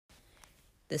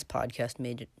This podcast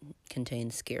may contain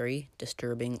scary,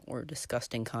 disturbing, or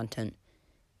disgusting content.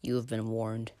 You have been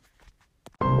warned.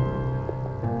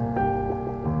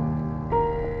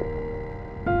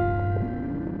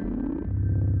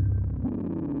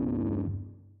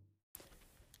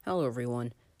 Hello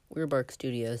everyone, we're Bark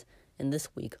Studios, and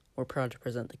this week we're proud to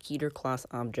present the Keter class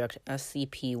object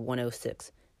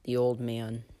SCP-106, the Old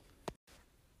Man.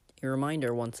 A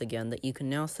reminder once again that you can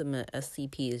now submit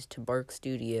SCPs to Bark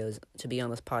Studios to be on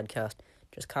this podcast.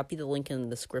 Just copy the link in the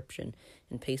description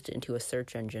and paste it into a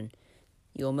search engine.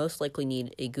 You will most likely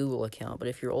need a Google account, but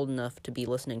if you're old enough to be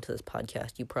listening to this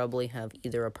podcast, you probably have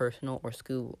either a personal or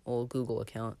school Google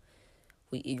account.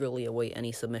 We eagerly await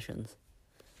any submissions.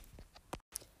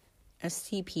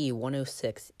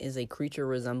 SCP-106 is a creature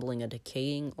resembling a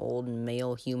decaying old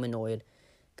male humanoid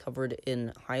covered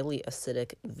in highly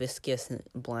acidic, viscous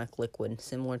black liquid,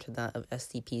 similar to that of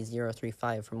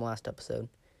SCP-035 from last episode.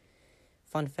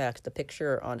 Fun fact, the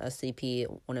picture on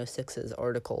SCP-106's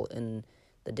article in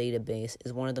the database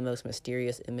is one of the most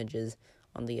mysterious images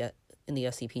in the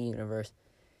SCP universe.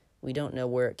 We don't know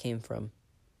where it came from.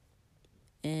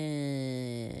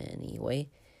 Anyway,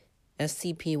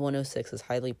 SCP-106 is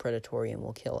highly predatory and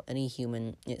will kill any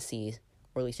human it sees,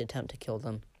 or at least attempt to kill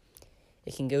them.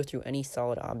 It can go through any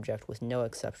solid object with no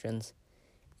exceptions.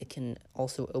 It can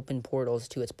also open portals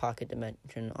to its pocket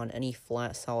dimension on any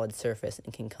flat, solid surface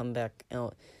and can come back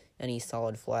out any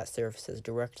solid, flat surfaces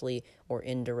directly or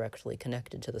indirectly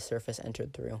connected to the surface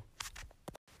entered through.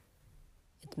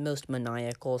 Its most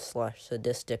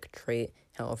maniacal/sadistic trait,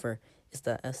 however, is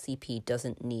that SCP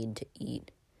doesn't need to eat.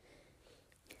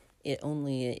 It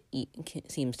only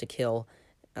seems to kill,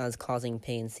 as causing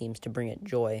pain seems to bring it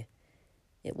joy.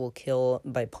 It will kill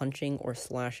by punching or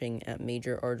slashing at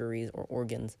major arteries or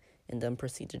organs, and then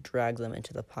proceed to drag them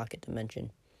into the pocket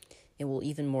dimension. It will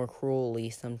even more cruelly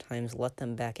sometimes let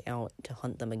them back out to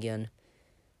hunt them again.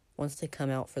 Once they come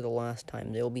out for the last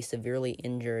time, they will be severely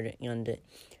injured and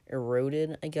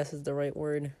eroded, I guess is the right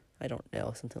word. I don't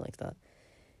know, something like that.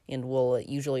 And will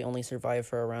usually only survive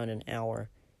for around an hour.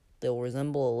 They'll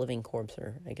resemble a living corpse,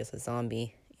 or I guess a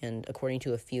zombie, and according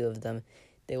to a few of them,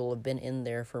 they will have been in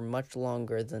there for much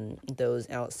longer than those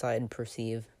outside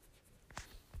perceive.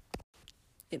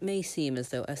 It may seem as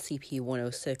though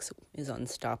SCP-106 is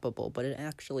unstoppable, but it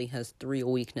actually has 3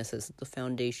 weaknesses that the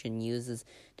Foundation uses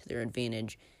to their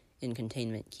advantage in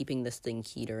containment, keeping this thing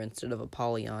Keter instead of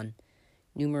Apollyon.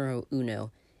 Numero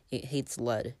uno, it hates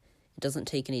lead. It doesn't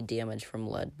take any damage from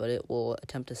lead, but it will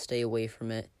attempt to stay away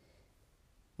from it.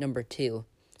 Number 2,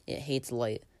 it hates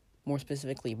light, more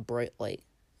specifically bright light.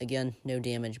 Again, no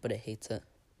damage, but it hates it.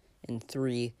 And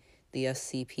 3, the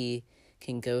SCP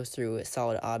can go through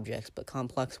solid objects, but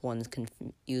complex ones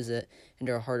confuse it and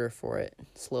are harder for it,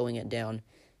 slowing it down.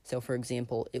 So, for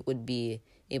example, it would be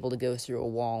able to go through a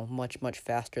wall much, much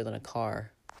faster than a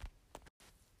car.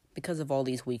 Because of all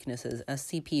these weaknesses,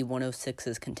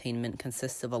 SCP-106's containment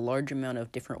consists of a large amount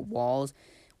of different walls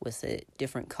with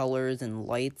different colors and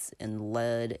lights and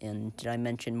lead, and did I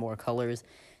mention more colors,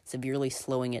 severely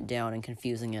slowing it down and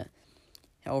confusing it.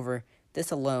 However, this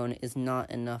alone is not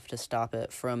enough to stop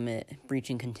it from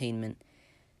breaching containment.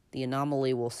 The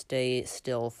anomaly will stay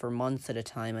still for months at a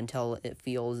time until it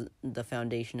feels the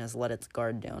Foundation has let its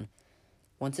guard down.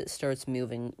 Once it starts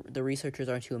moving, the researchers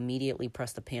are to immediately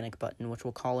press the panic button, which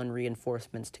will call in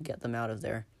reinforcements to get them out of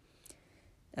there.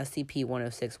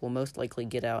 SCP-106 will most likely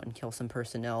get out and kill some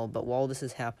personnel, but while this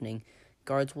is happening,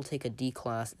 guards will take a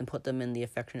D-class and put them in the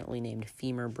affectionately named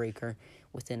Femur Breaker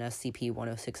within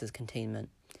SCP-106's containment.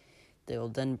 They will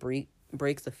then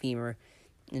break the femur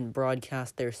and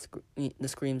broadcast the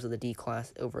screams of the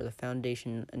D-class over the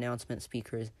Foundation announcement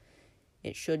speakers.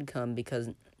 It should come because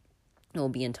it will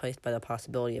be enticed by the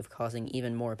possibility of causing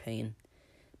even more pain.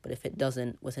 But if it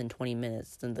doesn't, within 20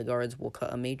 minutes, then the guards will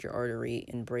cut a major artery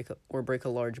and break a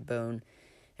large bone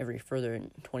every further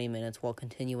 20 minutes while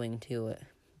continuing to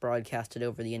broadcast it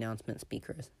over the announcement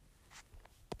speakers.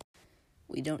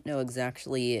 We don't know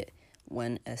exactly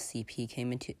when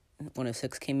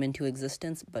SCP-106 came into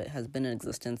existence, but it has been in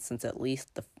existence since at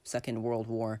least the Second World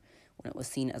War, when it was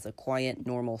seen as a quiet,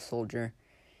 normal soldier.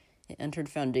 It entered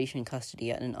Foundation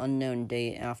custody at an unknown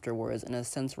date afterwards and has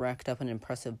since racked up an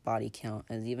impressive body count,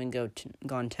 and has even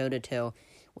gone toe-to-toe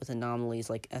with anomalies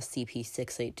like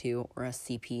SCP-682 or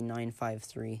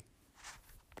SCP-953.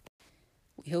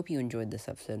 We hope you enjoyed this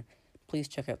episode. Please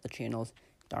check out the channels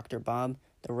Dr. Bob,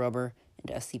 The Rubber, and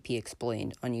SCP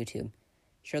Explained on YouTube.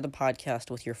 Share the podcast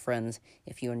with your friends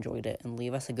if you enjoyed it, and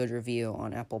leave us a good review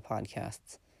on Apple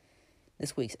Podcasts.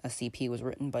 This week's SCP was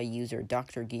written by user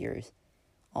Dr. Gears.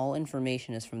 All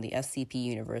information is from the SCP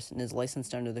universe and is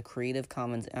licensed under the Creative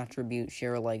Commons Attribute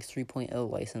Share Alike 3.0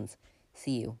 license.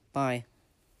 See you. Bye.